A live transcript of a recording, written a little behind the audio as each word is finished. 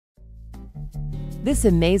This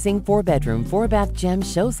amazing 4-bedroom, 4-bath gem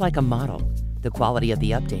shows like a model. The quality of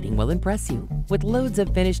the updating will impress you. With loads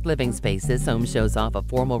of finished living space, this home shows off a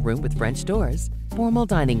formal room with French doors, formal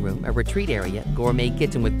dining room, a retreat area, gourmet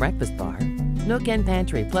kitchen with breakfast bar, nook and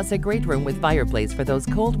pantry, plus a great room with fireplace for those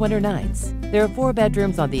cold winter nights. There are 4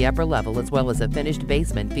 bedrooms on the upper level as well as a finished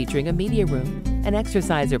basement featuring a media room, an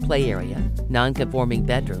exercise or play area, non-conforming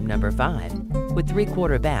bedroom number 5, with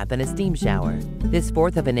 3/4 bath and a steam shower. This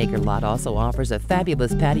 1/4 of an acre lot also offers a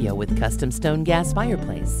fabulous patio with custom stone gas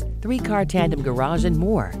fireplace, 3-car tandem garage and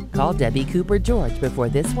more. Call Debbie Cooper-George before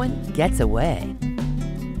this one gets away.